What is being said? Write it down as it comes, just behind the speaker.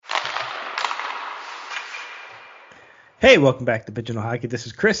Hey, welcome back to Pigeonhole Hockey. This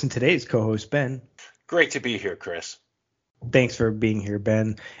is Chris and today's co-host Ben. Great to be here, Chris. Thanks for being here,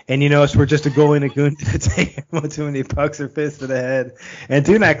 Ben. And you know us, we're just a goalie and a goon that take too many pucks or fists to the head and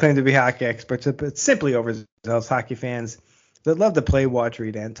do not claim to be hockey experts, but simply overzealous hockey fans that love to play, watch,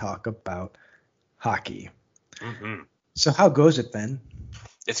 read, and talk about hockey. Mm-hmm. So how goes it, Ben?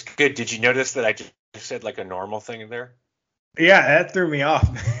 It's good. Did you notice that I just said like a normal thing in there? Yeah, that threw me off.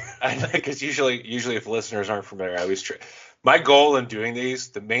 Because usually if listeners aren't familiar, I always try. My goal in doing these,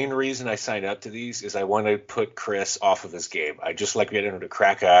 the main reason I signed up to these is I want to put Chris off of his game. I just like getting him to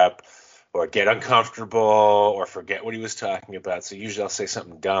crack up or get uncomfortable or forget what he was talking about. So usually I'll say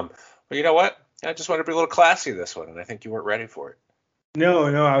something dumb. But you know what? I just want to be a little classy this one, and I think you weren't ready for it. No,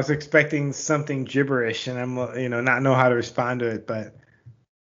 I was expecting something gibberish, and I'm, not know how to respond to it. But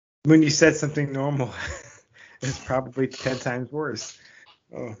when you said something normal, it's probably 10 times worse.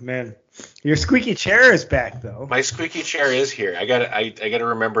 Oh man, your squeaky chair is back though. My squeaky chair is here. I gotta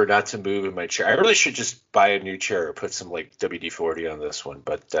remember not to move in my chair. I really should just buy a new chair or put some like WD-40 on this one.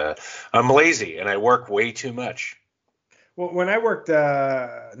 But I'm lazy and I work way too much. Well, when I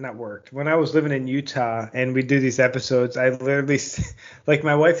when I was living in Utah and we do these episodes, I literally, like,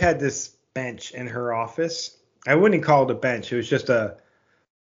 my wife had this bench in her office. I wouldn't call it a bench. It was just this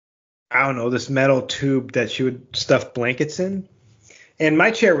metal tube that she would stuff blankets in. And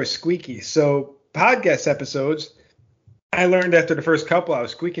my chair was squeaky. So podcast episodes, I learned after the first couple I was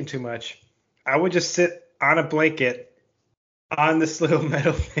squeaking too much. I would just sit on a blanket on this little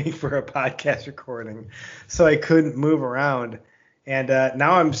metal thing for a podcast recording, so I couldn't move around. And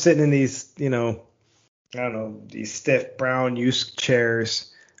now I'm sitting in these, these stiff brown Usk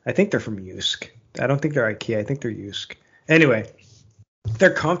chairs. I think they're from Usk. I don't think they're IKEA. I think they're Usk. Anyway,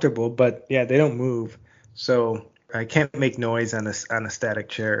 they're comfortable, but yeah, they don't move. So I can't make noise on a static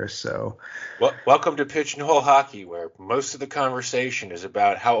chair. So, well, welcome to Pigeonhole Hockey, where most of the conversation is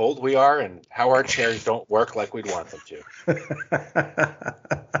about how old we are and how our chairs don't work like we'd want them to.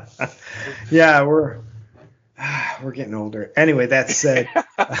 Yeah, we're getting older. Anyway, that said,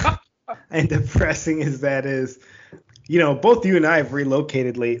 and depressing as that is, both you and I have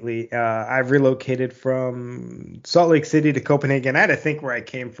relocated lately. I've relocated from Salt Lake City to Copenhagen. I had to think where I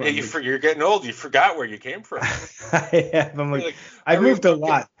came from. Yeah, you're getting old. You forgot where you came from. I have. I'm like I've moved a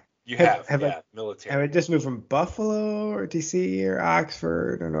lot. You have military. Have I just moved from Buffalo or DC or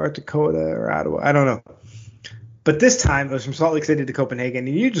Oxford or North Dakota or Ottawa? I don't know. But this time it was from Salt Lake City to Copenhagen,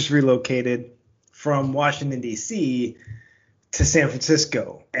 and you just relocated from Washington, D.C. to San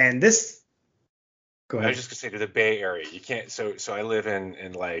Francisco. And this – go ahead. I was just going to say to the Bay Area. You can't – so I live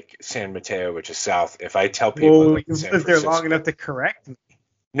in like San Mateo, which is south. If I tell people like you've lived there long enough to correct me.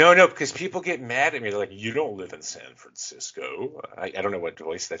 No, because people get mad at me. They're like, you don't live in San Francisco. I don't know what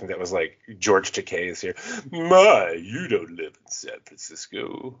voice. I think that was like George Takei is here. You don't live in San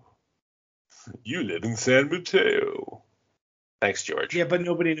Francisco. You live in San Mateo. Thanks, George. Yeah, but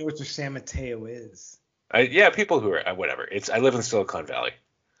nobody knows where San Mateo is. People who are whatever. I live in Silicon Valley.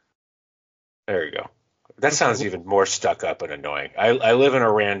 There you go. That sounds even more stuck up and annoying. I live in a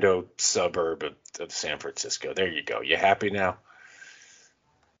rando suburb of San Francisco. There you go. You happy now?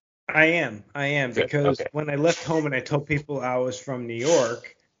 I am because when I left home and I told people I was from New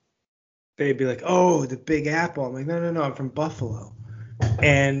York, they'd be like, "Oh, the Big Apple." I'm like, "No, I'm from Buffalo,"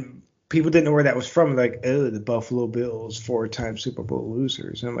 and people didn't know where that was from. They're like, "Oh, the Buffalo Bills, 4-time Super Bowl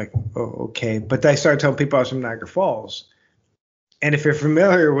losers." And I'm like, "Oh, okay." But I started telling people I was from Niagara Falls, and if you're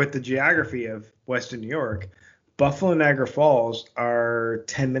familiar with the geography of Western New York, Buffalo and Niagara Falls are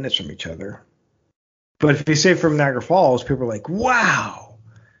 10 minutes from each other. But if you say from Niagara Falls, people are like, "Wow."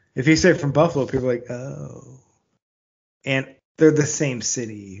 If you say from Buffalo, people are like, oh. And they're the same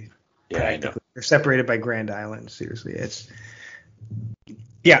city. Yeah, I know. They're separated by Grand Island. Seriously,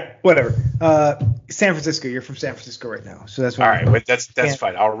 whatever. San Francisco. You're from San Francisco right now, so that's all right. That's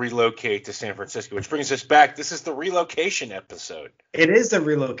fine. I'll relocate to San Francisco, which brings us back. This is the relocation episode. It is the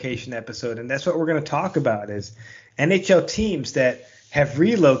relocation episode, and that's what we're going to talk about: is NHL teams that have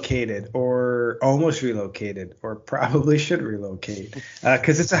relocated or almost relocated or probably should relocate,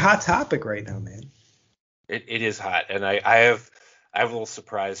 because it's a hot topic right now, man. It is hot, and I have a little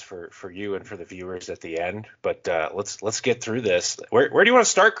surprise for you and for the viewers at the end. But let's get through this. Where do you want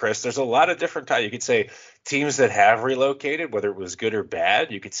to start, Chris? There's a lot of different types. You could say teams that have relocated, whether it was good or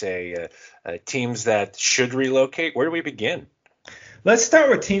bad. You could say teams that should relocate. Where do we begin? Let's start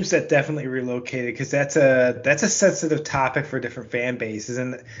with teams that definitely relocated, because that's a sensitive topic for different fan bases.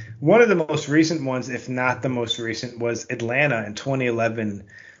 And one of the most recent ones, if not the most recent, was Atlanta in 2011,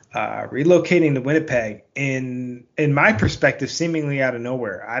 relocating to Winnipeg. In my perspective, seemingly out of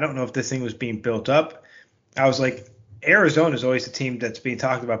nowhere. I don't know if this thing was being built up. I was like, Arizona is always the team that's being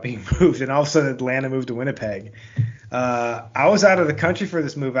talked about being moved, and all of a sudden Atlanta moved to Winnipeg. I was out of the country for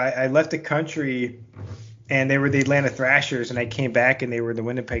this move. I left the country, and they were the Atlanta Thrashers, and I came back, and they were the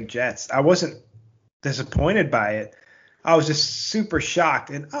Winnipeg Jets. I wasn't disappointed by it. I was just super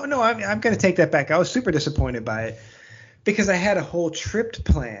shocked. And, I'm going to take that back. I was super disappointed by it because I had a whole trip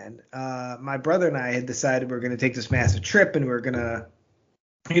planned. My brother and I had decided we were going to take this massive trip, and we were going to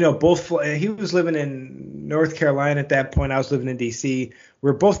both fly. He was living in North Carolina at that point. I was living in D.C. We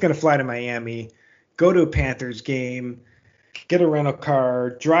were both going to fly to Miami, go to a Panthers game, get a rental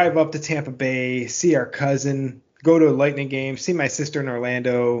car, drive up to Tampa Bay, see our cousin, go to a Lightning game, see my sister in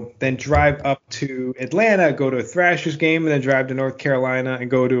Orlando, then drive up to Atlanta, go to a Thrashers game, and then drive to North Carolina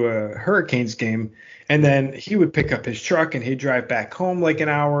and go to a Hurricanes game. And then he would pick up his truck and he'd drive back home like an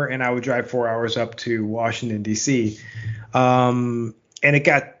hour, and I would drive 4 hours up to Washington, D.C. And it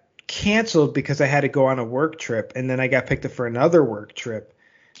got canceled because I had to go on a work trip, and then I got picked up for another work trip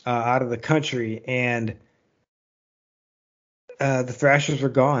out of the country, and the Thrashers were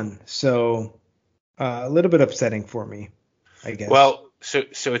gone. So a little bit upsetting for me, I guess. Well, so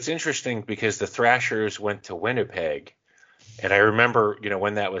it's interesting because the Thrashers went to Winnipeg, and I remember,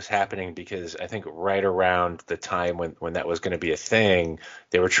 when that was happening, because I think right around the time when that was going to be a thing,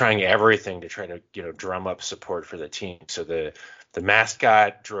 they were trying everything to try to, drum up support for the team. So the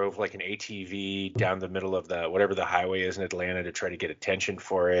mascot drove like an ATV down the middle of whatever the highway is in Atlanta to try to get attention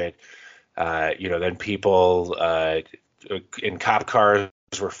for it. Then people in cop cars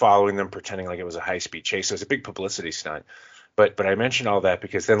were following them, pretending like it was a high-speed chase. So it was a big publicity stunt. But I mentioned all that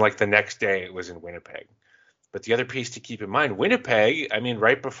because then like the next day it was in Winnipeg. But the other piece to keep in mind, Winnipeg, I mean,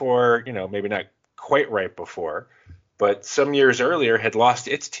 right before, maybe not quite right before, but some years earlier had lost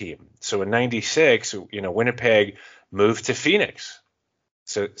its team. So in 96, Winnipeg moved to Phoenix.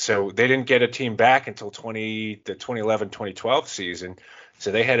 So they didn't get a team back until the 2011-2012 season.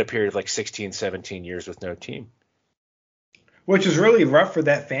 So they had a period of like 16, 17 years with no team. Which is really rough for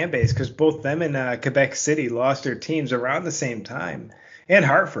that fan base because both them and Quebec City lost their teams around the same time, and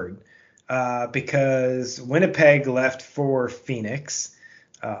Hartford, because Winnipeg left for Phoenix,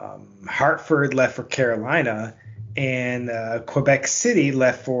 Hartford left for Carolina, and Quebec City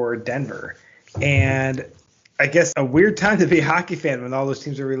left for Denver. And I guess a weird time to be a hockey fan when all those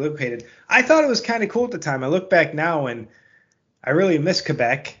teams are relocated. I thought it was kind of cool at the time. I look back now and I really miss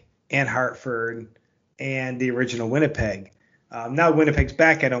Quebec and Hartford and the original Winnipeg. Now Winnipeg's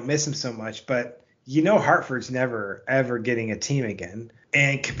back, I don't miss him so much, but Hartford's never, ever getting a team again.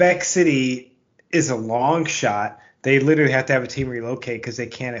 And Quebec City is a long shot. They literally have to have a team relocate because they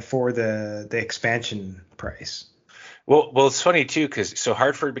can't afford the expansion price. Well, it's funny too because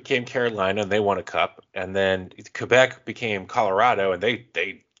Hartford became Carolina and they won a cup, and then Quebec became Colorado and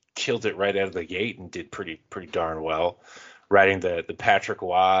they killed it right out of the gate and did pretty darn well, riding the Patrick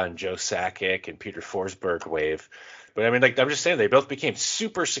Waugh and Joe Sakic and Peter Forsberg wave. But I mean, like I'm just saying, they both became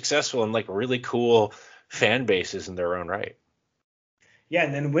super successful and like really cool fan bases in their own right. Yeah,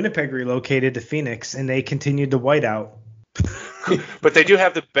 and then Winnipeg relocated to Phoenix and they continued the whiteout. But they do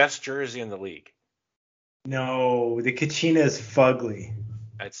have the best jersey in the league. No, the Kachina is fugly.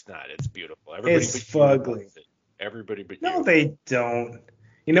 It's not. It's beautiful. It's fugly. Everybody but you. No, they don't.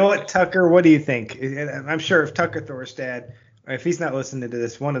 You know what, Tucker? What do you think? I'm sure if Tucker Thorstad, or if he's not listening to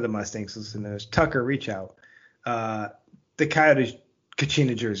this, one of the Mustangs listening to this, Tucker, reach out. The Coyotes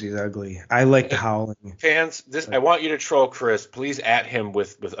Kachina jersey is ugly. I like the howling. Fans, I want you to troll Chris. Please at him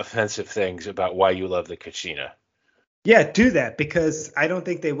with offensive things about why you love the Kachina. Yeah, do that because I don't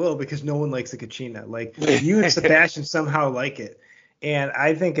think they will because no one likes the Kachina. Like you and Sebastian somehow like it, and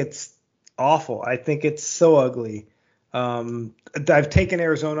I think it's awful. I think it's so ugly. I've taken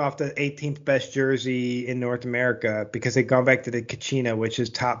Arizona off the 18th best jersey in North America because they've gone back to the Kachina, which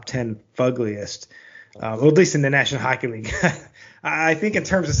is top 10 fuggliest. Well, at least in the National Hockey League. I think in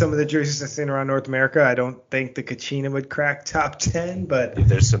terms of some of the jerseys I've seen around North America, I don't think the Kachina would crack top 10. But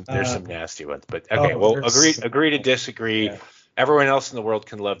there's some nasty ones. But okay, well, agree to disagree. Yeah. Everyone else in the world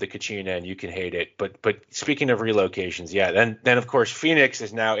can love the Kachina and you can hate it. But speaking of relocations, yeah, then of course Phoenix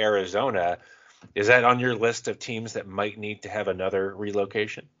is now Arizona. Is that on your list of teams that might need to have another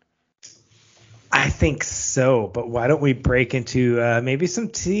relocation? I think so, but why don't we break into maybe some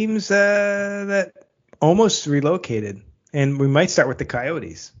teams that almost relocated, and we might start with the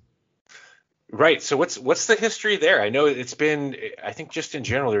Coyotes. Right. So what's the history there? I know it's been, I think just in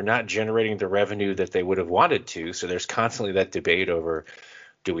general, they're not generating the revenue that they would have wanted to. So there's constantly that debate over,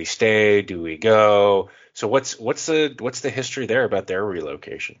 do we stay? Do we go? So what's the history there about their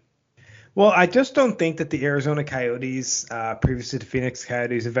relocation? Well, I just don't think that the Arizona Coyotes, previously the Phoenix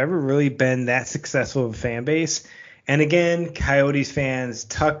Coyotes, have ever really been that successful of a fan base. And again, Coyotes fans,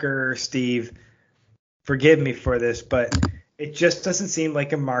 Tucker, Steve, forgive me for this, but it just doesn't seem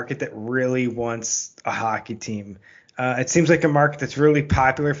like a market that really wants a hockey team. It seems like a market that's really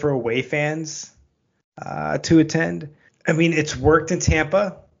popular for away fans to attend. I mean, it's worked in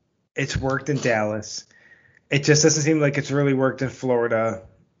Tampa. It's worked in Dallas. It just doesn't seem like it's really worked in Florida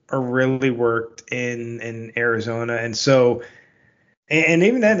or really worked in Arizona. And so, and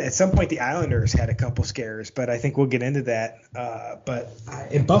even then, at some point, the Islanders had a couple scares, but I think we'll get into that. But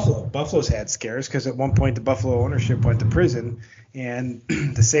in Buffalo's had scares because at one point the Buffalo ownership went to prison, and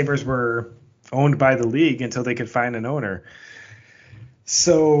the Sabres were owned by the league until they could find an owner.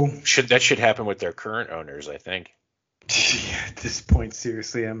 So that should happen with their current owners, I think. At this point,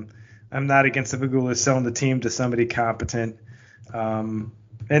 seriously, I'm not against the Pegulas selling the team to somebody competent. And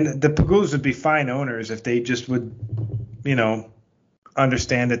the Pegulas would be fine owners if they just would,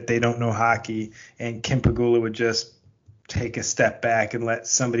 understand that they don't know hockey, and Kim Pegula would just take a step back and let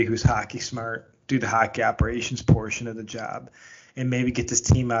somebody who's hockey smart do the hockey operations portion of the job and maybe get this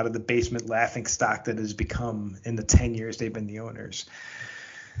team out of the basement laughing stock that has become in the 10 years they've been the owners.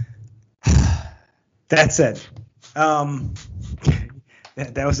 That said,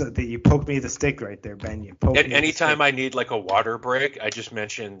 that was you poked me the stick right there, Ben. You poked me. Anytime I need like a water break, I just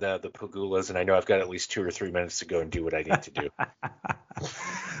mention the Pegulas, and I know I've got at least 2 or 3 minutes to go and do what I need to do.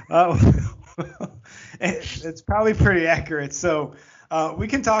 It's probably pretty accurate. So we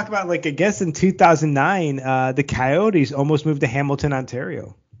can talk about, like, I guess in 2009, the Coyotes almost moved to Hamilton,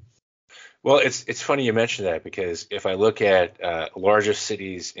 Ontario. Well, it's funny you mention that, because if I look at largest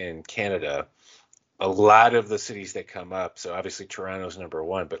cities in Canada, a lot of the cities that come up, so obviously Toronto's number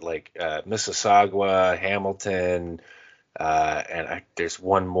one, but like Mississauga, Hamilton, and there's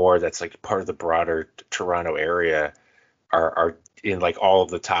one more that's like part of the broader Toronto area, are in like all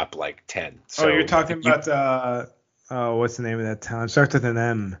of the top like 10. So you're talking about what's the name of that town? It starts with an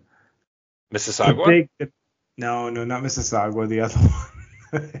M. Mississauga? No, not Mississauga. The other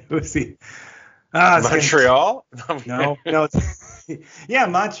one. It was the Montreal? No. Yeah,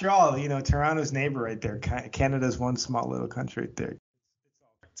 Montreal. Toronto's neighbor right there. Canada's one small little country right there.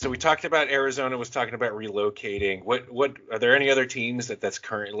 So we talked about Arizona was talking about relocating. What are there any other teams that's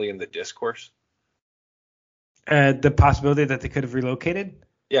currently in the discourse? The possibility that they could have relocated?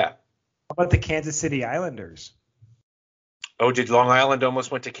 Yeah. How about the Kansas City Islanders? Oh, did Long Island almost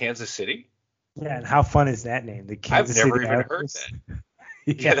went to Kansas City? Yeah, and how fun is that name? The Kansas I've never City even Islanders? heard that.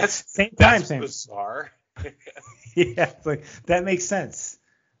 Yeah, that's same. Bizarre. Yeah, it's like that makes sense.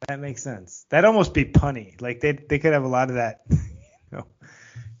 That'd almost be punny. Like they could have a lot of that.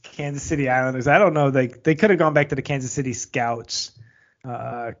 Kansas City Islanders. I don't know. They could have gone back to the Kansas City Scouts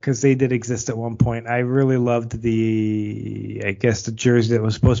because they did exist at one point. I really loved the jersey that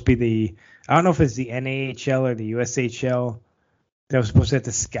was supposed to be I don't know if it's the NHL or the USHL. That was supposed to have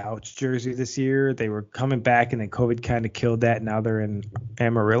the Scouts jersey this year. They were coming back, and then COVID kind of killed that. Now they're in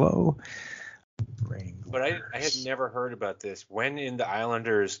Amarillo. But I had never heard about this. When in the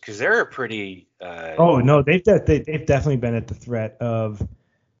Islanders, because they're a pretty. No, they've definitely been at the threat of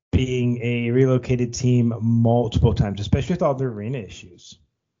being a relocated team multiple times, especially with all the arena issues.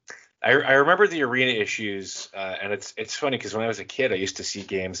 I remember the arena issues, and it's funny because when I was a kid, I used to see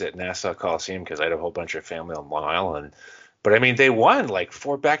games at Nassau Coliseum because I had a whole bunch of family on Long Island. But I mean, they won like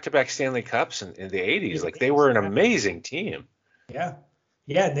 4 back-to-back Stanley Cups in the 80s. Like they were an amazing team. Yeah.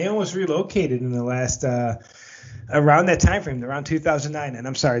 Yeah, they almost relocated in the last around that time frame, around 2009. And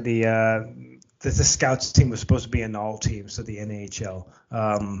I'm sorry, the Scouts team was supposed to be an all team, so the NHL.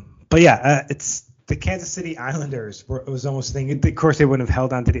 But yeah, it's the Kansas City Islanders. It was almost thinking. Of course, they wouldn't have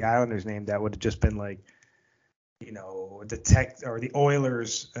held on to the Islanders name. That would have just been like, the Tech or the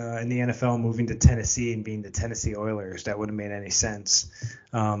Oilers in the NFL moving to Tennessee and being the Tennessee Oilers. That wouldn't have made any sense.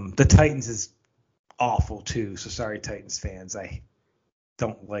 The Titans is awful too. So sorry, Titans fans. I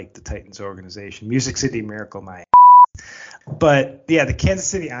don't like the Titans organization. Music City Miracle, my ass. But yeah, the Kansas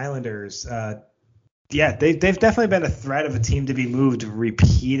City Islanders, they've definitely been a threat of a team to be moved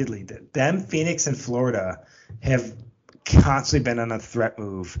repeatedly. Them, Phoenix, and Florida have constantly been on a threat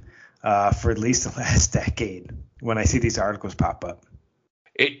move for at least the last decade when I see these articles pop up.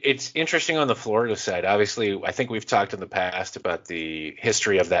 It's interesting on the Florida side. Obviously, I think we've talked in the past about the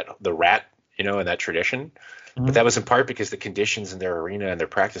history of the rat, and that tradition. Mm-hmm. But that was in part because the conditions in their arena and their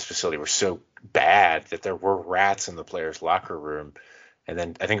practice facility were so bad that there were rats in the players' locker room. And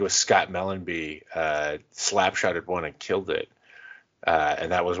then I think it was Scott Mellenby slap-shotted one and killed it.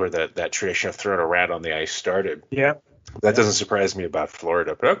 And that was where that tradition of throwing a rat on the ice started. Yeah. That doesn't surprise me about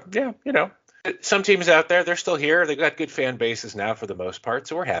Florida. But some teams out there, they're still here. They've got good fan bases now for the most part,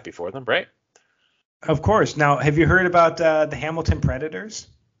 so we're happy for them, right? Of course. Now, have you heard about the Hamilton Predators?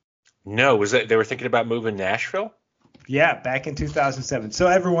 No, was that they were thinking about moving Nashville? Yeah, back in 2007. So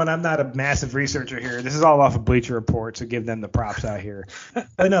everyone, I'm not a massive researcher here. This is all off of Bleacher Report, so give them the props out here.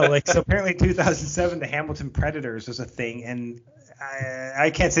 But no, so apparently 2007, the Hamilton Predators was a thing, and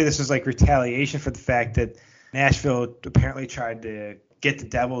I can't say this was like retaliation for the fact that Nashville apparently tried to get the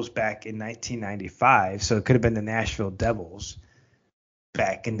Devils back in 1995, so it could have been the Nashville Devils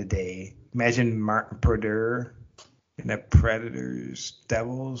back in the day. Imagine Martin Brodeur in that Predators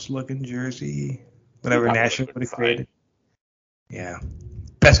Devils looking jersey. Whatever Nashville would have created. Yeah.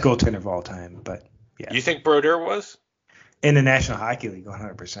 Best goaltender of all time, but yeah. You think Brodeur was? In the National Hockey League,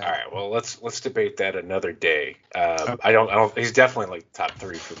 100%. All right, well let's debate that another day. Okay. I don't. He's definitely like top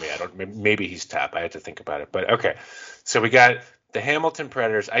 3 for me. I don't. Maybe he's top. I had to think about it, but okay. So we got the Hamilton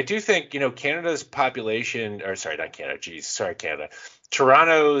Predators. I do think Canada's population, or sorry, not Canada. Geez, sorry, Canada.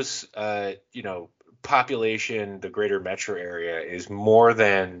 Toronto's population, the greater metro area, is more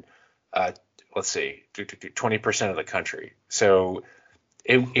than let's see, 20% of the country. So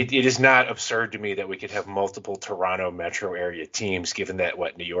it is not absurd to me that we could have multiple Toronto metro area teams, given that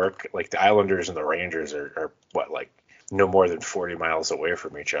New York, like the Islanders and the Rangers are no more than 40 miles away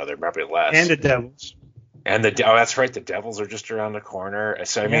from each other, probably less. And the Devils. And that's right. The Devils are just around the corner.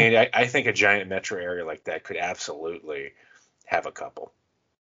 So, I mean, I think a giant metro area like that could absolutely have a couple.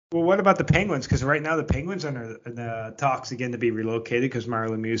 Well, what about the Penguins? Because right now the Penguins are in the talks again to be relocated because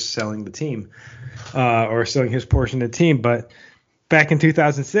Mario Lemieux is selling the team or selling his portion of the team. But back in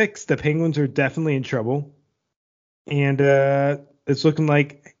 2006, the Penguins are definitely in trouble. And it's looking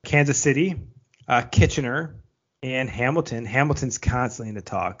like Kansas City, Kitchener, and Hamilton. Hamilton's constantly in the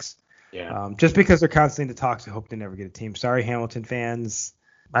talks. Yeah. Just because they're constantly in the talks, I hope they never get a team. Sorry, Hamilton fans.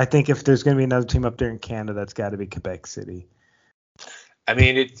 I think if there's going to be another team up there in Canada, that's got to be Quebec City. I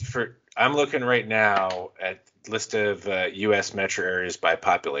mean, I'm looking right now at list of U.S. metro areas by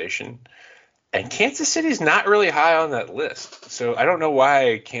population, and Kansas City is not really high on that list. So I don't know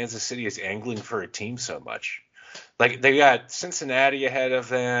why Kansas City is angling for a team so much. Like they got Cincinnati ahead of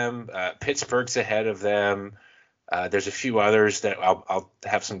them, Pittsburgh's ahead of them. There's a few others that I'll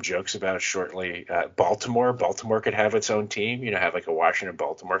have some jokes about shortly. Baltimore could have its own team, have like a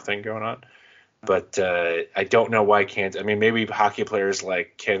Washington-Baltimore thing going on. But I don't know why Kansas. I mean, maybe hockey players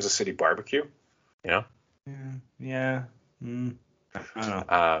like Kansas City Barbecue, Yeah. I don't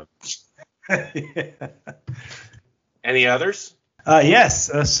know. Any others?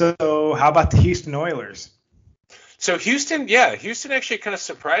 Yes. So how about the Houston Oilers? So Houston actually kind of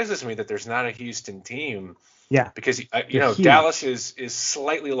surprises me that there's not a Houston team. Yeah. Because Dallas is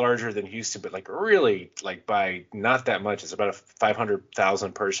slightly larger than Houston, but really by not that much. It's about a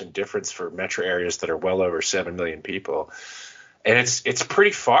 500,000 person difference for metro areas that are well over 7 million people. And it's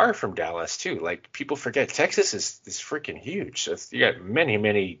pretty far from Dallas too. Like people forget Texas is freaking huge. So you got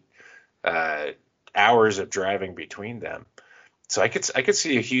many hours of driving between them. So I could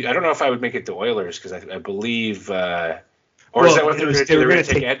see a huge. I don't know if I would make it the Oilers because I believe. Is that what they were going to do? They were going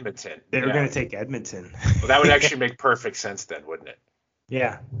to take Edmonton. They were going to take Edmonton. Well, that would actually make perfect sense then, wouldn't it?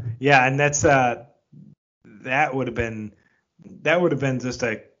 Yeah, and that's that would have been just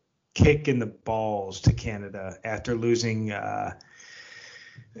a kick in the balls to Canada after losing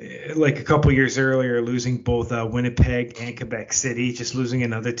like a couple years earlier, losing both Winnipeg and Quebec City, just losing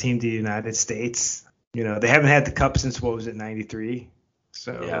another team to the United States. They haven't had the cup since what was it, 93?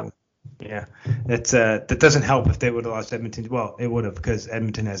 So yeah, that doesn't help if they would have lost Edmonton. Well, it would have because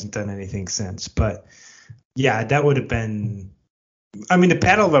Edmonton hasn't done anything since. But yeah, that would have been. I mean, the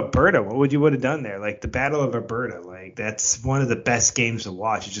Battle of Alberta. What would you have done there? Like the Battle of Alberta. Like that's one of the best games to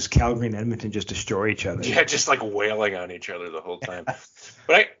watch. It's just Calgary and Edmonton just destroy each other. Yeah, just like wailing on each other the whole time.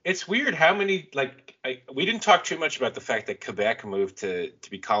 But it's weird how many we didn't talk too much about the fact that Quebec moved to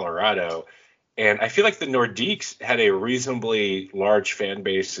be Colorado. And I feel like the Nordiques had a reasonably large fan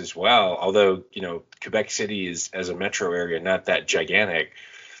base as well, although, Quebec City is, as a metro area, not that gigantic.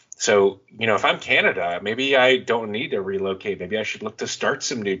 So, if I'm Canada, maybe I don't need to relocate. Maybe I should look to start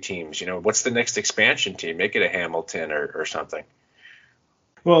some new teams. What's the next expansion team? Make it a Hamilton or something.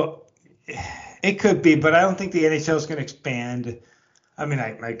 Well, it could be, but I don't think the NHL is going to expand. I mean,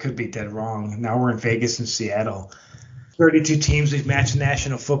 I could be dead wrong. Now we're in Vegas and Seattle. 32 teams. We've matched the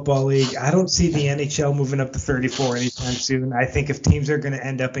National Football League. I don't see the NHL moving up to 34 anytime soon. I think if teams are going to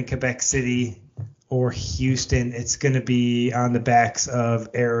end up in Quebec City or Houston, it's going to be on the backs of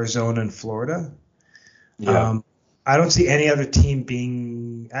Arizona and Florida. Yeah. I don't see any other team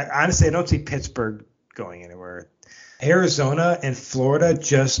being – honestly, I don't see Pittsburgh going anywhere. Arizona and Florida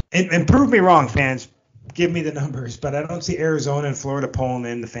just – and prove me wrong, fans. give me the numbers, but I don't see Arizona and Florida pulling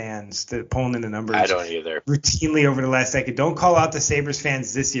in the numbers. I don't either. Routinely over the last decade. Don't call out the Sabres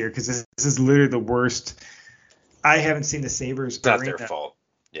fans this year because this is literally the worst. I haven't seen the Sabres. It's not their fault.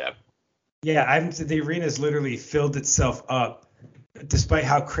 Yeah. Yeah, I haven't. The arena's literally filled itself up, despite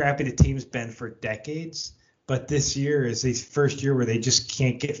how crappy the team's been for decades. But this year is the first year where they just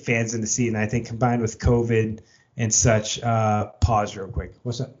can't get fans in the seat, and I think combined with COVID and such. Pause real quick.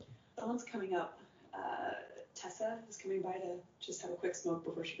 What's up? Someone's coming up. Tessa is coming by to just have a quick smoke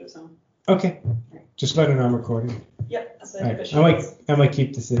before she goes home. Okay. Right. Just let her know I'm recording. Yep. That's right. I might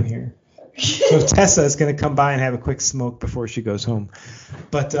keep this in here. So Tessa is going to come by and have a quick smoke before she goes home.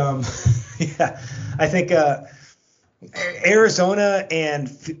 But yeah, I think Arizona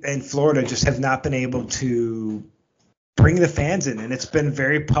and Florida just have not been able to bring the fans in, and it's been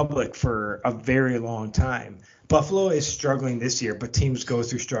very public for a very long time. Buffalo is struggling this year, but teams go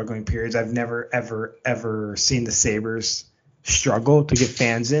through struggling periods. I've never, ever seen the Sabres struggle to get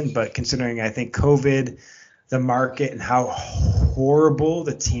fans in, but considering I think COVID, the market, and how horrible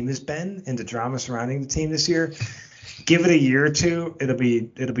the team has been and the drama surrounding the team this year, give it a year or two, it'll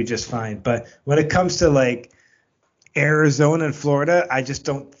be just fine. But when it comes to like Arizona and Florida, I just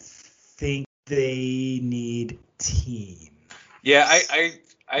don't think they need teams. Yeah, I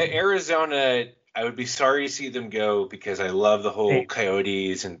Arizona, I would be sorry to see them go because I love the whole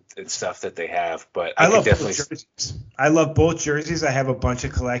Coyotes and stuff that they have. But I love definitely. Both jerseys. I love both jerseys. I have a bunch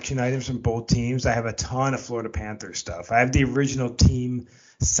of collection items from both teams. I have a ton of Florida Panthers stuff. I have the original team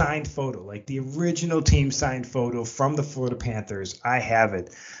signed photo, like the original team signed photo from the Florida Panthers. I have it.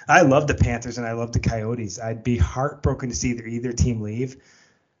 I love the Panthers and I love the Coyotes. I'd be heartbroken to see either team leave.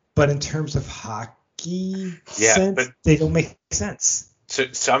 But in terms of hockey sense, they don't make sense.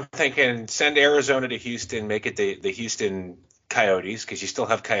 So I'm thinking send Arizona to Houston, make it the Houston Coyotes because you still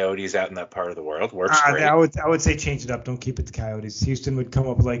have Coyotes out in that part of the world. Works great. I would say change it up. Don't keep it the Coyotes. Houston would come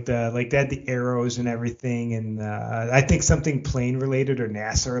up with they had the arrows and everything, and I think something plane related or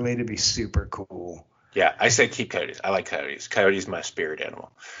NASA related would be super cool. Yeah, I say keep Coyotes. I like Coyotes. Coyotes my spirit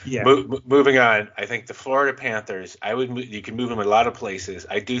animal. Yeah. Moving on, I think the Florida Panthers. You can move them a lot of places.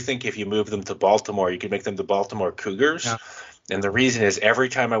 I do think if you move them to Baltimore, you can make them the Baltimore Cougars. Yeah. And the reason is every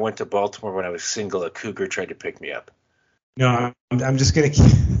time I went to Baltimore when I was single, a cougar tried to pick me up. No, I'm just going to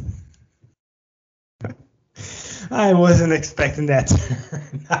keep – I wasn't expecting that.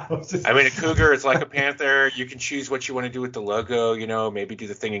 I mean, a cougar is like a panther. You can choose what you want to do with the logo, maybe do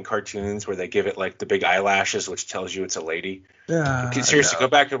the thing in cartoons where they give it like the big eyelashes, which tells you it's a lady. Seriously, go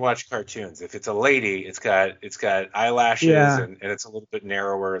back and watch cartoons. If it's a lady, it's got eyelashes and it's a little bit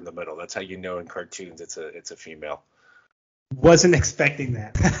narrower in the middle. That's how you know in cartoons it's a female. Wasn't expecting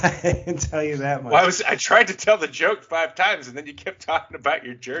that. I can tell you that much. Well, I tried to tell the joke 5 times, and then you kept talking about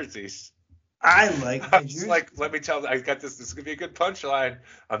your jerseys. I was like, let me tell. I got this. This is gonna be a good punchline.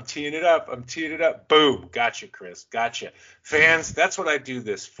 I'm teeing it up. Boom. Gotcha, Chris. Gotcha. Fans, that's what I do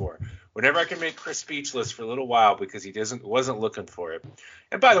this for. Whenever I can make Chris speechless for a little while because he wasn't looking for it.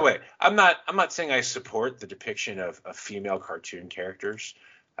 And by the way, I'm not saying I support the depiction of female cartoon characters.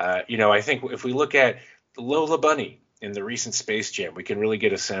 I think if we look at Lola Bunny in the recent Space Jam, we can really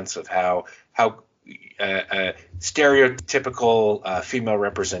get a sense of how stereotypical female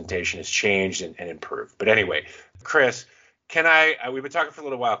representation has changed and improved. But anyway, Chris, we've been talking for a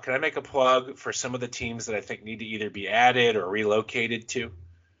little while. Can I make a plug for some of the teams that I think need to either be added or relocated to?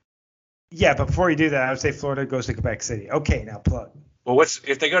 Yeah, but before you do that, I would say Florida goes to Quebec City. Okay, now plug. Well,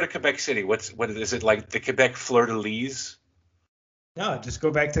 if they go to Quebec City, what is it like the Quebec Fleur-de-Lis? No, just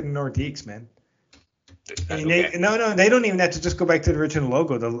go back to the Nordiques, man. Okay. No, they don't even have to just go back to the original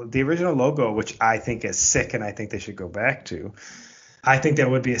logo. The original logo, which I think is sick, and I think they should go back to. I think that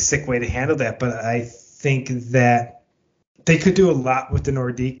would be a sick way to handle that, but I think that they could do a lot with the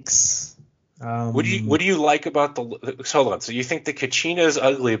Nordiques. What do you like about hold on? So you think the Kachina is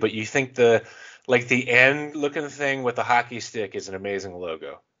ugly, but you think the end looking thing with the hockey stick is an amazing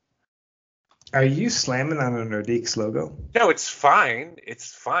logo? Are you slamming on a Nordiques logo? No, it's fine.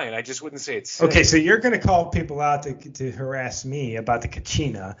 It's fine. I just wouldn't say it's sick. Okay, so you're going to call people out to harass me about the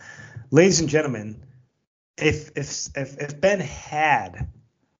Kachina. Ladies and gentlemen, if Ben had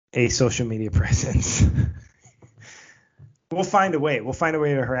a social media presence, we'll find a way. We'll find a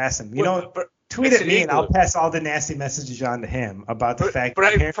way to harass him. Tweet at me and I'll pass all the nasty messages on to him about the fact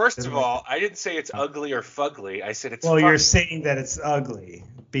that. But first of all, I didn't say it's ugly or fugly. I said it's fun. You're saying that it's ugly.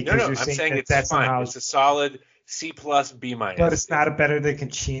 Because no, I'm saying it's fine. Somehow, it's a solid C+, B-. But it's not better than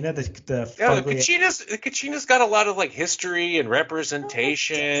Kachina. The Kachina's got a lot of like history and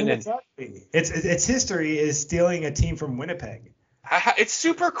representation. Its history is stealing a team from Winnipeg. It's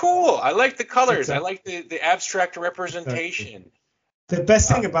super cool. I like the colors. It's I like the abstract representation. The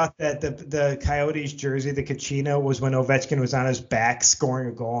best thing about that, the Coyotes jersey, the Kachina, was when Ovechkin was on his back scoring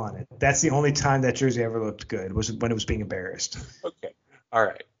a goal on it. That's the only time that jersey ever looked good, was when it was being embarrassed. Okay. All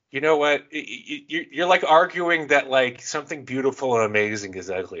right. You know what? You're like arguing that like something beautiful and amazing is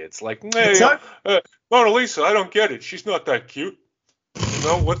ugly. It's like, Mona Lisa, I don't get it. She's not that cute. You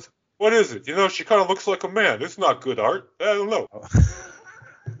know, what is it? You know, she kind of looks like a man. It's not good art. I don't know.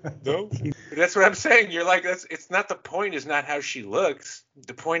 No, that's what I'm saying. You're like, it's not, the point is not how she looks.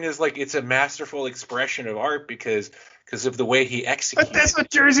 The point is like it's a masterful expression of art because of the way he executes. But that's what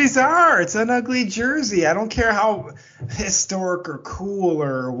jerseys are. It's an ugly jersey. I don't care how historic or cool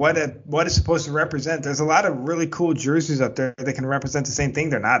or what it's supposed to represent. There's a lot of really cool jerseys out there that can represent the same thing.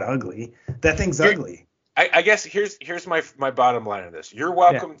 They're not ugly. That thing's ugly. I guess here's my bottom line on this. You're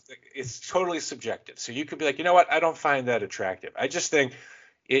welcome. Yeah. It's totally subjective. So you could be like, you know what? I don't find that attractive. I just think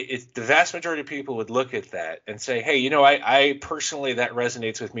the vast majority of people would look at that and say, hey, you know, I personally, that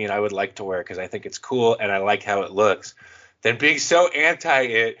resonates with me and I would like to wear it because I think it's cool and I like how it looks. Then being so anti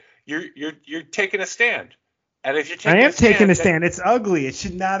it, you're taking a stand. And if you're taking a stand, it's ugly. It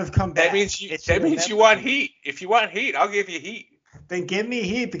should not have come back. That means you want heat. If you want heat, I'll give you heat. Then give me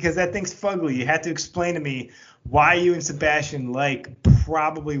heat because that thing's fugly. You have to explain to me why you and Sebastian like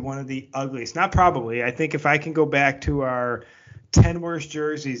probably one of the ugliest. Not probably. I think if I can go back to our 10 worst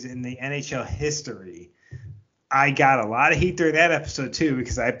jerseys in the NHL history, I got a lot of heat during that episode too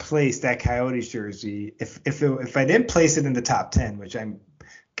because I placed that Coyotes jersey. If I didn't place it in the top 10, which I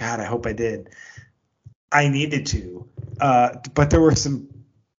hope I did, I needed to. But there were some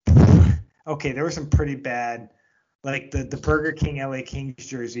pretty bad, like the Burger King LA Kings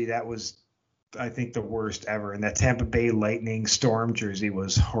jersey. That was, I think, the worst ever. And that Tampa Bay Lightning Storm jersey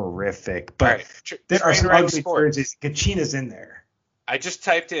was horrific. But right. There are some ugly jerseys. Kachina's in there. I just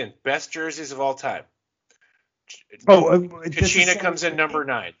typed in best jerseys of all time. Kachina comes in number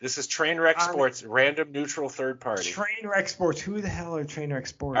 9. This is Trainwreck Sports, random neutral third party. Trainwreck Sports. Who the hell are Trainwreck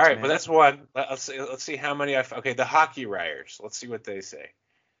Sports? All right, man? But that's one. Let's see how many okay, the Hockey Writers. Let's see what they say.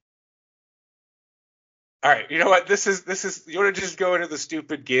 All right, you know what? This is. You want to just go into the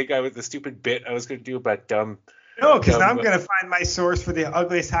stupid the stupid bit I was going to do about dumb. No, because now I'm going to find my source for the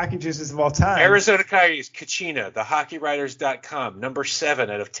ugliest hockey jerseys of all time. Arizona Coyotes, Kachina, thehockeywriters.com, number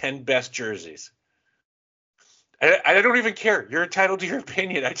 7 out of 10 best jerseys. I don't even care. You're entitled to your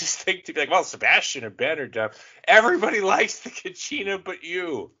opinion. I just think to be like, well, Sebastian or Ben are dumb. Everybody likes the Kachina but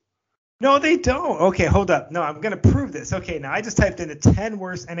you. No, they don't. Okay, hold up. No, I'm going to prove this. Okay, now I just typed in the 10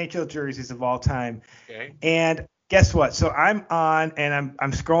 worst NHL jerseys of all time. Okay. And guess what? So I'm on, and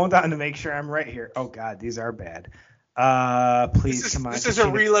I'm scrolling down to make sure I'm right here. Oh, God, these are bad. Please, come on. This is a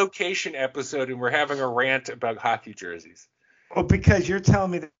relocation episode, and we're having a rant about hockey jerseys. Well, because you're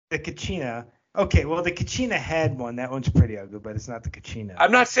telling me that the Kachina – okay, well, the Kachina had one. That one's pretty ugly, but it's not the Kachina.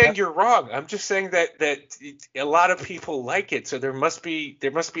 I'm not saying you're wrong. I'm just saying that a lot of people like it, so there must be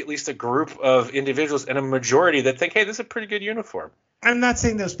at least a group of individuals and a majority that think, hey, this is a pretty good uniform. I'm not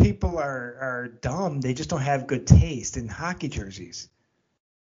saying those people are dumb. They just don't have good taste in hockey jerseys.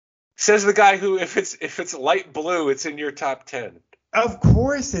 Says the guy who, if it's light blue, it's in your top 10. Of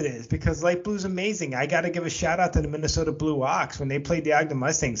course it is, because light blue's amazing. I got to give a shout out to the Minnesota Blue Ox. When they played the Ogden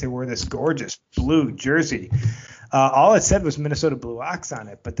Mustangs, they wore this gorgeous blue jersey. All it said was Minnesota Blue Ox on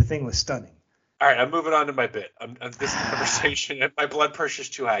it, but the thing was stunning. All right, I'm moving on to my bit. This conversation, my blood pressure's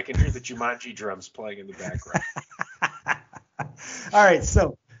too high. I can hear the Jumanji drums playing in the background. All right,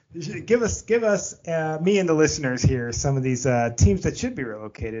 so give us, me and the listeners here, some of these teams that should be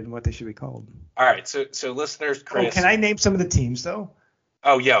relocated and what they should be called. All right, so listeners, Chris. Can I name some of the teams though?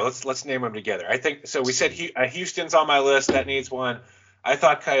 Oh yeah, let's name them together. I think so. We said Houston's on my list. That needs one. I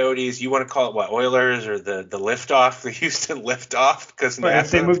thought Coyotes. You want to call it what? Oilers or the liftoff? The Houston liftoff? Because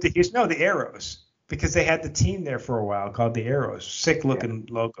if they moved to Houston, no, the Arrows, because they had the team there for a while called the Arrows. Sick looking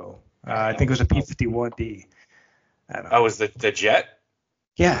logo. I think it was a P-51D. I don't know. Oh, was the jet?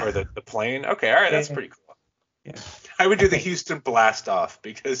 Yeah. Or the plane? Okay, all right, that's pretty cool. Yeah. I would do the Houston blast off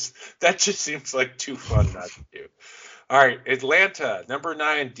because that just seems like too fun not to do. All right, Atlanta, number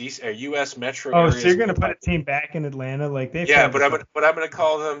 9, U.S. metro area. Oh, so you're going to put a team back in Atlanta like they? Yeah, but I'm going to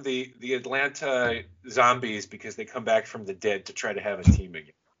call them the Atlanta Zombies because they come back from the dead to try to have a team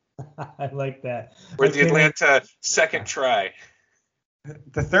again. I like that. Or the Atlanta second try.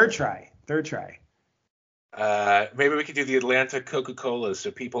 The third try. Maybe we could do the Atlanta Coca-Cola so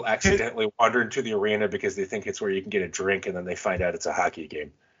people accidentally wander into the arena because they think it's where you can get a drink and then they find out it's a hockey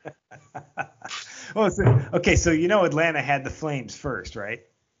game. Well, so you know Atlanta had the Flames first, right?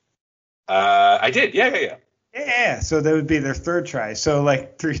 I did. Yeah. Yeah, so that would be their third try. So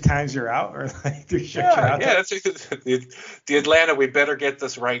like 3 times you're out, or like 3 shots you're out. Yeah, that's the Atlanta. We better get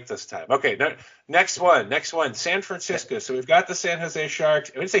this right this time. Okay, next one. San Francisco. So we've got the San Jose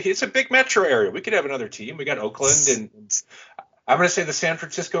Sharks. I mean, it's a big metro area. We could have another team. We got Oakland, and I'm going to say the San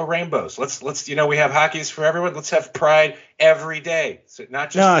Francisco Rainbows. Let's we have hockey's for everyone. Let's have pride every day. So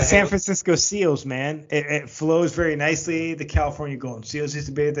not just San Francisco Seals, man. It flows very nicely. The California Golden Seals used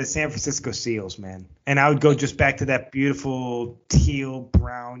to be the San Francisco Seals, man. And I would go just back to that beautiful teal,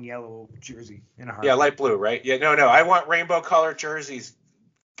 brown, yellow jersey in a heartbeat. Yeah, light blue, right? Yeah, no. I want rainbow colored jerseys.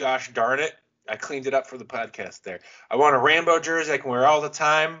 Gosh darn it. I cleaned it up for the podcast there. I want a rainbow jersey I can wear all the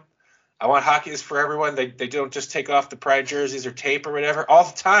time. I want hockey is for everyone. They don't just take off the pride jerseys or tape or whatever. All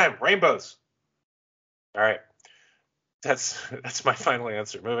the time. Rainbows. All right. That's my final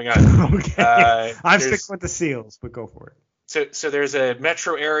answer. Moving on. Okay. I'm sticking with the Seals, but go for it. So there's a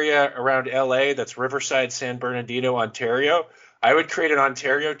metro area around LA that's Riverside, San Bernardino, Ontario. I would create an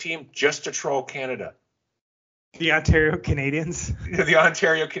Ontario team just to troll Canada. The Ontario Canadians? The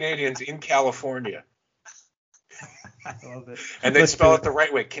Ontario Canadians in California. I love it. And they spell it the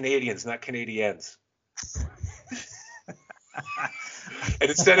right way. Canadians, not Canadiens.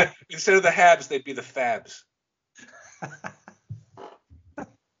 And instead of the Habs, they'd be the Fabs.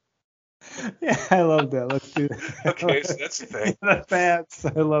 Yeah, I love that. Let's do that. Okay, so that's the thing. The Fabs.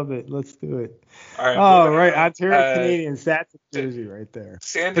 I love it. Let's do it. All right. Right. Ontario Canadians. That's a jersey right there.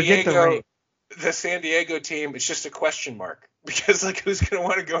 San Diego. The San Diego team, it's just a question mark. Because, who's going to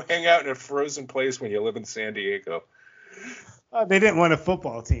want to go hang out in a frozen place when you live in San Diego? They didn't want a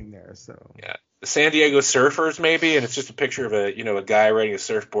football team there, so. Yeah. The San Diego Surfers, maybe, and it's just a picture of a guy riding a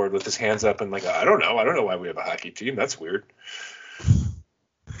surfboard with his hands up and I don't know why we have a hockey team. That's weird.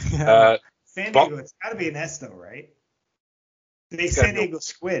 Yeah. San Diego, it's got to be an S, though, right? San Diego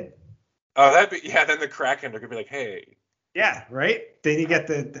Squid. Oh, then the Kraken are going to be like, hey. Yeah, right? Then you get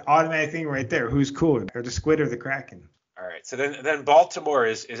the automatic thing right there. Who's cooler, or the Squid or the Kraken? All right. So then Baltimore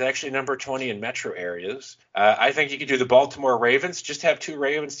is actually number 20 in metro areas. I think you could do the Baltimore Ravens. Just have 2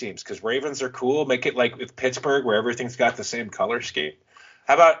 Ravens teams because Ravens are cool. Make it like with Pittsburgh where everything's got the same color scheme.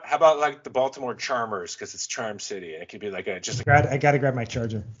 How about like the Baltimore Charmers because it's Charm City and it could be like I got to grab my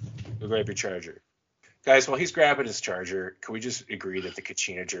charger. Go grab your charger. Guys, while he's grabbing his charger, can we just agree that the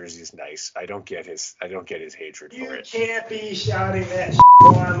Kachina jersey is nice? I don't get his hatred for it. You can't be shouting that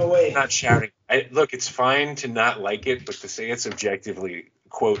while I'm away. I'm not shouting. Look, it's fine to not like it, but to say it's objectively,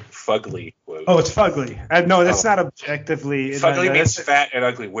 quote, fugly, quote. Oh, it's fugly. No, that's not objectively. Fugly means fat and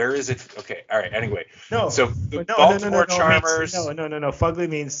ugly. Where is it? Okay, all right, anyway. No. So the Baltimore Charmers. No. Fugly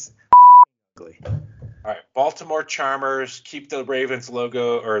means ugly. All right, Baltimore Charmers, keep the Ravens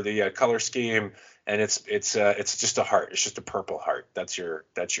logo or the color scheme. And it's just a heart. It's just a purple heart. That's your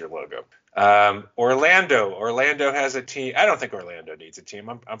logo. Orlando has a team. I don't think Orlando needs a team.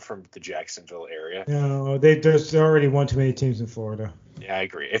 I'm from the Jacksonville area. No, there's already one too many teams in Florida. Yeah, I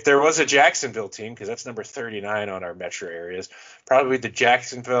agree. If there was a Jacksonville team, because that's number 39 on our metro areas, probably the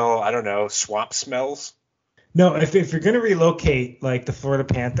Jacksonville, I don't know, Swamp Smells. No, if you're gonna relocate like the Florida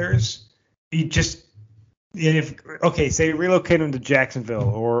Panthers, you just say relocate them to Jacksonville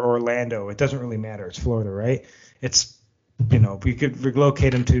or Orlando, it doesn't really matter. It's Florida, right? It's we could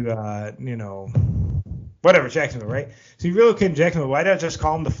relocate them to whatever, Jacksonville, right? So you relocate them to Jacksonville. Why not just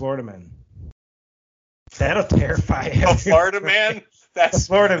call them the Florida Men? That'll terrify everyone. The Florida Man? That's the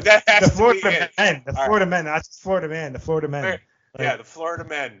Florida. That has the Florida to be Men. it. The Florida Men. Not just Florida Man. The Florida Men. Yeah, the Florida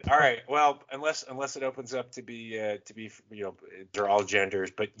Men. All right. Well, unless it opens up to be they're all genders,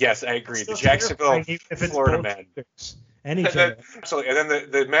 but yes, I agree. The Jacksonville Florida Men. Any gender. Absolutely. And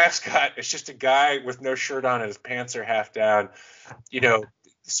then the mascot is just a guy with no shirt on and his pants are half down,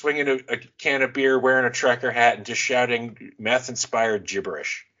 swinging a can of beer, wearing a trucker hat, and just shouting meth-inspired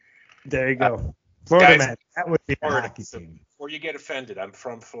gibberish. There you go. Florida Men. That would be Florida. A hockey team. Before you get offended, I'm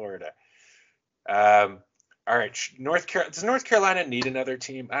from Florida. All right, does North Carolina need another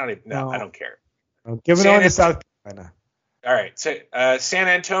team? I don't care. Give it on to South Carolina. All right, so San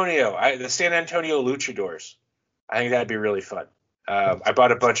Antonio, the San Antonio Luchadors. I think that'd be really fun. I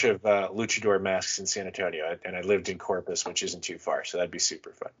bought a bunch of luchador masks in San Antonio, and I lived in Corpus, which isn't too far, so that'd be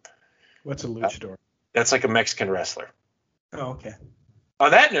super fun. What's a luchador? That's like a Mexican wrestler. Oh, okay. On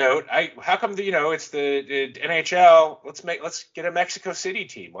that note, how come it's the NHL? Let's get a Mexico City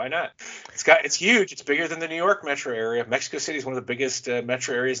team. Why not? It's huge. It's bigger than the New York metro area. Mexico City is one of the biggest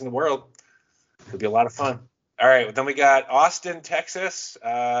metro areas in the world. It'll be a lot of fun. All right, then we got Austin, Texas.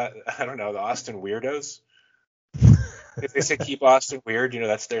 I don't know, the Austin Weirdos. If they say keep Austin weird,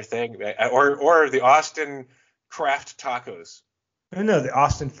 that's their thing. Or the Austin Craft Tacos. No, the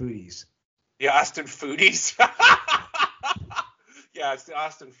Austin Foodies. The Austin Foodies. Yeah, it's the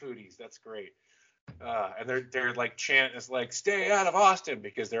Austin Foodies. That's great. And their like chant is like, stay out of Austin,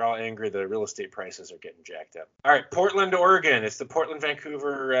 because they're all angry the real estate prices are getting jacked up. All right, Portland, Oregon. It's the Portland,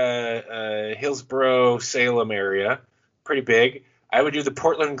 Vancouver, Hillsboro, Salem area. Pretty big. I would do the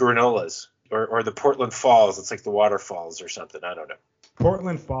Portland Granolas or the Portland Falls. It's like the waterfalls or something. I don't know.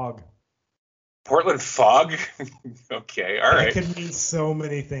 Portland Fog. Portland Fog? Okay, all right. It could mean so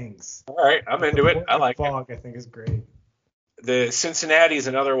many things. All right, I'm into it. I like Fog, I think, is great. The Cincinnati is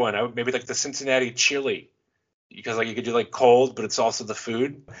another one. I would maybe like the Cincinnati chili, because like you could do like cold, but it's also the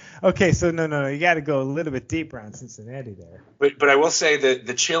food. Okay, so no, you got to go a little bit deeper on Cincinnati there. But I will say that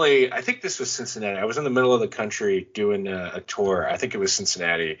the chili, I think this was Cincinnati. I was in the middle of the country doing a tour. I think it was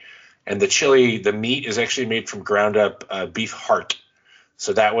Cincinnati, and the chili, the meat is actually made from ground up beef heart.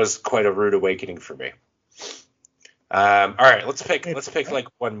 So that was quite a rude awakening for me. All right, let's pick like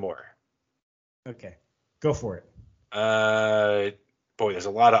one more. Okay, go for it. Boy, there's a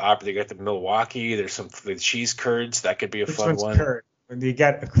lot of options. You got the Milwaukee. There's the cheese curds. That could be a fun one. Curd? You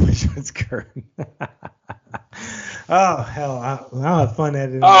got which one's curd? Oh hell, I'll have fun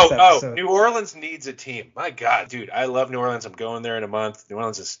editing this episode. New Orleans needs a team. My God, dude, I love New Orleans. I'm going there in a month. New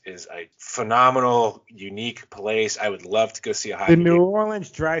Orleans is a phenomenal, unique place. I would love to go see a hockey game. The New Orleans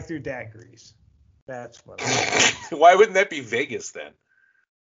drive-through daiquiris. That's what. Why wouldn't that be Vegas then?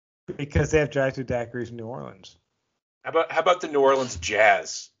 Because they have drive-through daiquiris in New Orleans. How about the New Orleans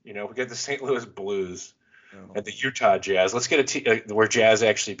Jazz? You know, we got the St. Louis Blues and the Utah Jazz. Let's get a team where Jazz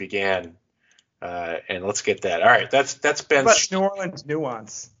actually began, and let's get that. All right, that's been New Orleans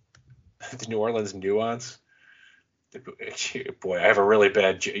Nuance. The New Orleans Nuance. Boy, I have a really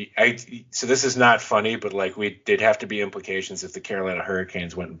bad. So this is not funny, but like we did have to be implications if the Carolina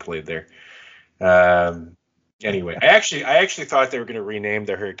Hurricanes went and played there. Anyway, I actually thought they were going to rename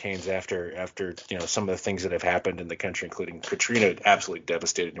the Hurricanes after some of the things that have happened in the country, including Katrina absolutely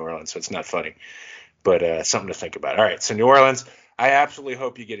devastated New Orleans. So it's not funny, but something to think about. All right, so New Orleans, I absolutely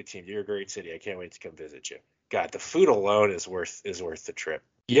hope you get a team. You're a great city. I can't wait to come visit you. God, the food alone is worth the trip.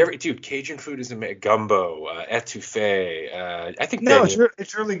 Dude, Cajun food is gumbo, etouffee. I think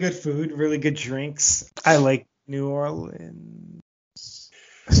it's really good food, really good drinks. I like New Orleans.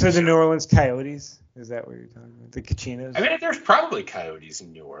 So the New Orleans Coyotes. Is that what you're talking about? The Cachinas? I mean, there's probably coyotes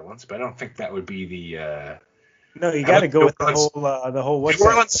in New Orleans, but I don't think that would be the. No, you got to go with the whole. New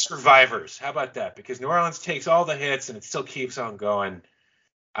Orleans Survivors. How about that? Because New Orleans takes all the hits and it still keeps on going.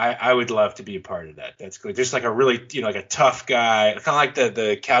 I would love to be a part of that. That's good. Just like a really, like a tough guy, kind of like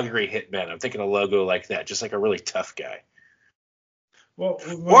the Calgary Hitmen. I'm thinking a logo like that, just like a really tough guy. Well,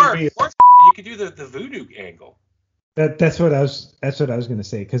 or you could do the voodoo angle. That's what I was going to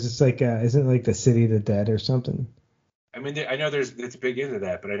say, because it's like isn't it like the City of the Dead or something? I mean, I know it's big into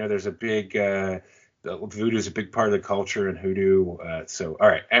that, but I know there's a big voodoo is a big part of the culture and hoodoo. So all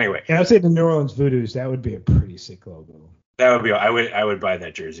right, anyway. Yeah, I'd say the New Orleans Voodoos. That would be a pretty sick logo. That would be. I would buy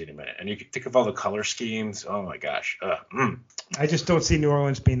that jersey in a minute. And you could think of all the color schemes. Oh my gosh. I just don't see New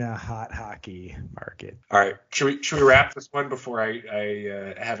Orleans being a hot hockey market. All right. Should we wrap this one before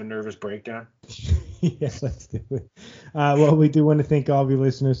I have a nervous breakdown? Yes, let's do it. Well, we do want to thank all of you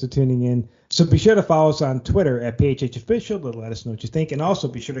listeners for tuning in. So be sure to follow us on Twitter at PHHOfficial to let us know what you think. And also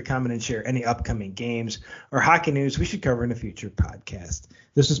be sure to comment and share any upcoming games or hockey news we should cover in a future podcast.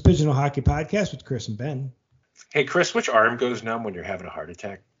 This is Pigeonhole Hockey Podcast with Chris and Ben. Hey, Chris, which arm goes numb when you're having a heart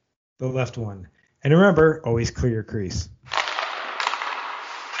attack? The left one. And remember, always clear your crease.